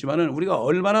말씀이 없지만은 우리가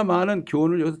얼마나 많은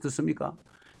교훈을 여기서 듣습니까?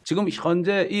 지금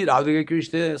현재 이 라도게 교회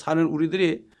시대에 사는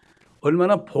우리들이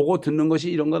얼마나 보고 듣는 것이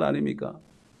이런 것 아닙니까?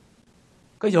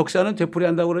 그러니까 역사는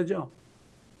되풀이한다고 그러죠.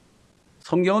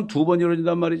 성경은 2번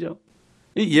이루어진단 말이죠.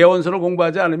 이 예언서를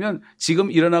공부하지 않으면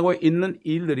지금 일어나고 있는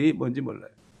일들이 뭔지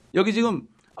몰라요. 여기 지금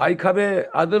아이캅의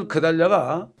아들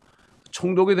그달랴가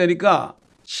총독이 되니까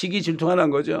시기 질투가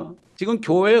난 거죠. 지금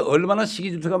교회에 얼마나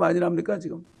시기 질투가 많이 납니까?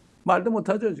 지금 말도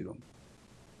못하죠. 지금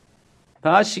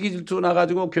다 시기 질투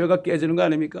나가지고 교회가 깨지는 거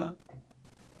아닙니까?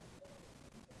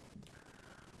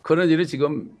 그런 일이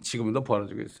지금도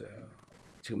벌어지고 있어요.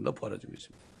 지금도 벌어지고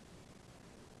있습니다.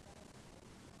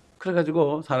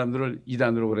 그래가지고 사람들을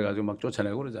이단으로 그래가지고 막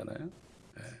쫓아내고 그러잖아요.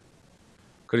 네.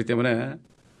 그렇기 때문에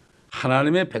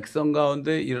하나님의 백성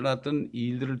가운데 일어났던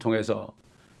일들을 통해서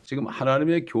지금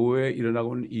하나님의 교회에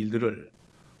일어나고 있는 일들을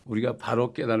우리가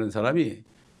바로 깨닫는 사람이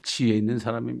지혜 있는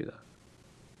사람입니다.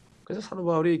 그래서 사도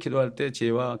바울이 기도할 때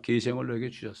지혜와 계시형을 너에게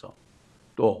주셔서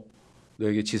또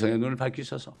너에게 지성의 눈을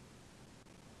밝히셔서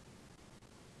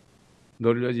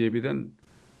너를 위하여 예비된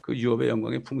그 유업의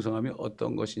영광의 풍성함이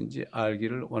어떤 것인지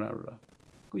알기를 원하노라.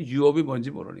 그 유업이 뭔지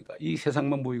모르니까 이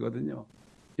세상만 보이거든요.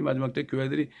 이 마지막 때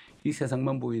교회들이 이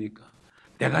세상만 보이니까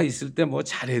내가 있을 때 뭐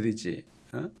잘해야 되지.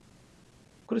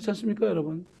 그렇지 않습니까,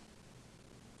 여러분?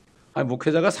 아니,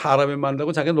 목회자가 사람을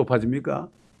만나고 자기가 높아집니까?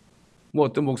 뭐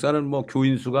어떤 목사는 뭐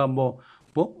교인수가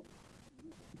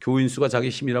교인수가 자기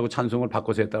힘이라고 찬송을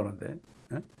바꿔서 했다 그러는데,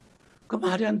 그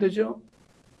말이 안 되죠.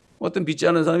 어떤 믿지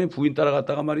않은 사람이 부인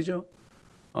따라갔다가 말이죠.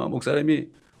 목사님이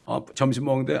점심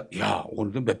먹는데 야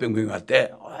오늘도 몇백 명이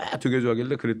왔대. 되게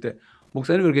좋아하길래 그랬대.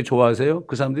 목사님 그렇게 좋아하세요?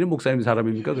 그 사람들이 목사님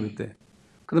사람입니까? 그랬대.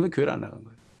 그다음에 교회를 안 나간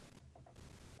거예요.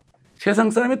 세상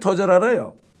사람이 더 잘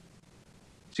알아요.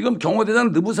 지금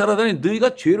경호대장 느부사라더니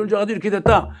너희가 죄를 져가지고 이렇게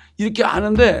됐다. 이렇게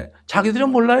아는데 자기들은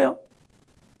몰라요.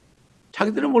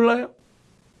 자기들은 몰라요.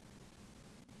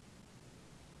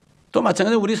 또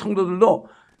마찬가지로 우리 성도들도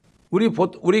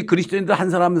우리 그리스도인들 한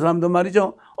사람 한 사람도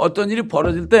말이죠. 어떤 일이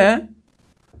벌어질 때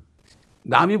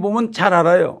남이 보면 잘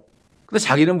알아요. 근데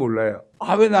자기는 몰라요.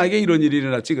 왜 나에게 이런 일이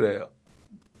일어났지 그래요.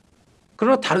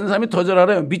 그러나 다른 사람이 더 잘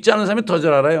알아요. 믿지 않는 사람이 더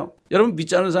잘 알아요. 여러분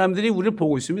믿지 않는 사람들이 우리를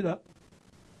보고 있습니다.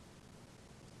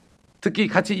 특히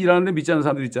같이 일하는데 믿지 않는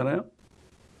사람들 있잖아요.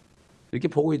 이렇게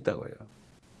보고 있다고요.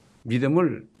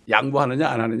 믿음을 양보하느냐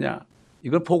안 하느냐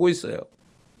이걸 보고 있어요.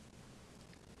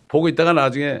 보고 있다가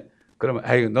나중에 그러면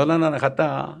아이고 너나 나나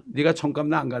갔다. 네가 천감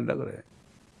나 안 간다 그래.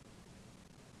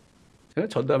 제가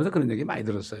전도하면서 그런 얘기 많이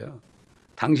들었어요.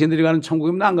 당신들이 가는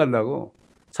천국이면 나 안 간다고.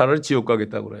 차라리 지옥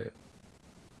가겠다고 그래요.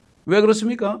 왜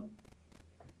그렇습니까?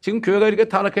 지금 교회가 이렇게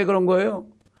타락해 그런 거예요.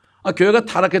 교회가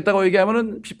타락했다고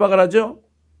얘기하면 핍박을 하죠.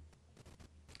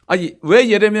 왜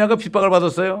예레미야가 핍박을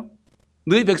받았어요?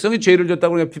 너희 백성이 죄를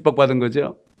졌다고 그냥 핍박받은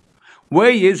거죠.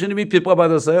 왜 예수님이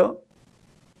핍박받았어요?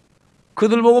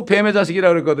 그들 보고 뱀의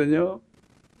자식이라고 그랬거든요.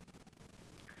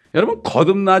 여러분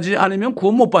거듭나지 않으면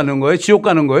구원 못 받는 거예요. 지옥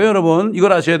가는 거예요. 여러분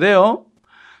이걸 아셔야 돼요.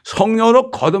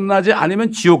 성령으로 거듭나지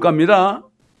않으면 지옥 갑니다.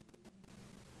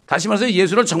 다시 말해서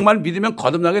예수를 정말 믿으면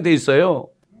거듭나게 돼 있어요.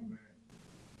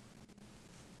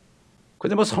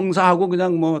 그냥 뭐 성사하고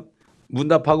그냥 뭐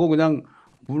문답하고 그냥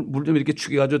물 좀 이렇게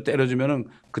축여가지고 때려주면은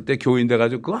그때 교인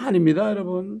돼가지고 그거 아닙니다,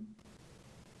 여러분.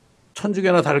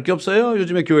 천주교나 다를 게 없어요,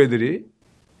 요즘에 교회들이.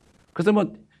 그래서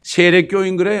뭐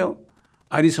세례교인 그래요.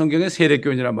 아니 성경에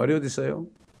세례교인이란 말이 어디 있어요?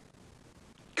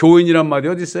 교인이란 말이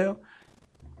어디 있어요?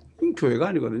 교회가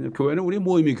아니거든요. 교회는 우리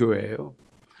모임이 교회예요.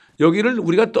 여기를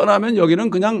우리가 떠나면 여기는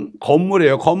그냥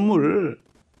건물이에요, 건물.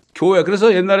 교회.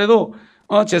 그래서 옛날에도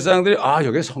제사장들이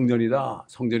여기 성전이다,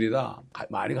 성전이다.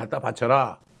 많이 갖다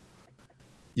바쳐라.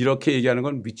 이렇게 얘기하는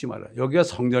건 믿지 말라. 여기가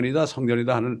성전이다,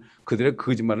 성전이다 하는 그들의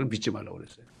거짓말을 믿지 말라고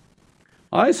그랬어요.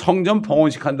 성전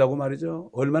봉헌식 한다고 말이죠.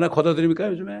 얼마나 걷어들입니까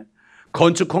요즘에?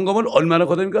 건축 헌금을 얼마나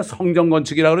걷어들입니까? 성전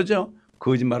건축이라고 그러죠.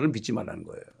 거짓말을 믿지 말라는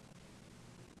거예요.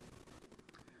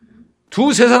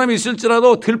 두세 사람이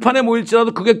있을지라도 들판에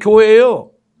모일지라도 그게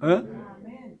교회예요. 에?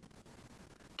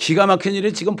 기가 막힌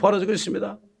일이 지금 벌어지고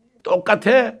있습니다.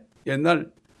 똑같아. 옛날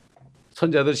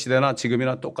선자들 시대나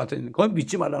지금이나 똑같은 일. 그건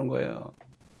믿지 말라는 거예요.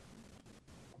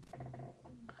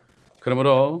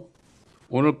 그러므로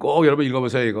오늘 꼭 여러분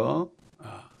읽어보세요. 이거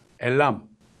엘람,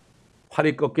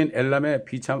 활이 꺾인 엘람의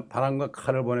비참 바람과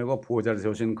칼을 보내고 보호자를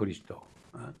세우신 그리스도.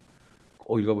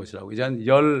 꼭 읽어보시라고. 이제 한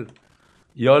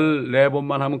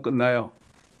 14번만 하면 끝나요.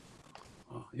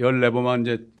 14번만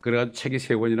이제 그래가지고 책이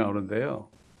 3권이 나오는데요.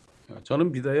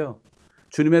 저는 믿어요.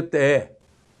 주님의 때에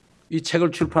이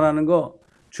책을 출판하는 거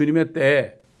주님의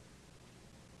때에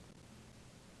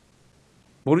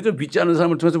모르죠. 믿지 않는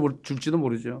사람을 통해서 줄지도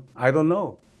모르죠. I don't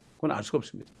know. 그건 알 수가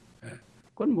없습니다.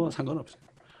 그건 뭐 상관없어요.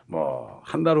 뭐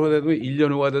한 달 후가 돼도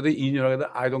 1년 후가 돼도 2년 후가 돼도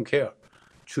I don't care.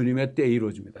 주님의 때에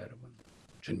이루어집니다, 여러분.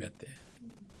 주님의 때.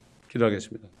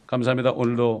 기도하겠습니다. 감사합니다.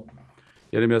 오늘도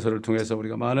예레미야서를 통해서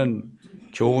우리가 많은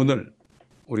교훈을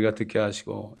우리가 듣게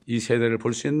하시고 이 세대를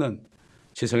볼 수 있는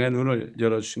지성의 눈을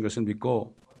열어주신 것을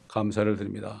믿고 감사를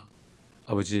드립니다.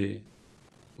 아버지,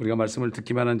 우리가 말씀을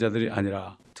듣기만 한 자들이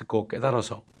아니라 듣고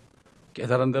깨달아서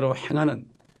깨달은 대로 행하는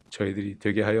저희들이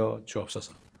되게 하여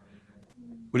주옵소서.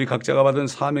 우리 각자가 받은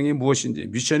사명이 무엇인지,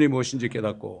 미션이 무엇인지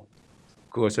깨닫고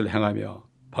그것을 행하며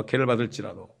박해를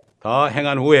받을지라도 다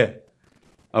행한 후에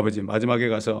아버지 마지막에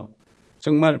가서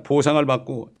정말 보상을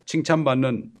받고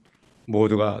칭찬받는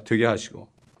모두가 되게 하시고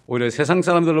오히려 세상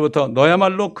사람들로부터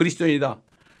너야말로 그리스도인이다.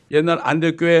 옛날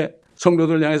안대교회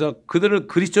성도들을 향해서 그들을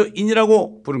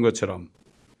그리스도인이라고 부른 것처럼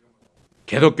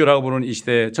개독교라고 부르는 이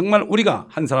시대에 정말 우리가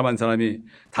한 사람 한 사람이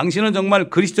당신은 정말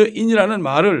그리스도인이라는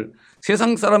말을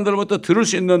세상 사람들로부터 들을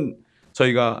수 있는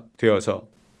저희가 되어서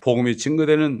복음이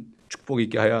증거되는 축복이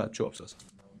있게 하여 주옵소서.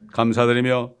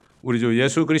 감사드리며 우리 주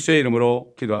예수 그리스도의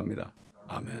이름으로 기도합니다.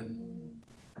 아멘.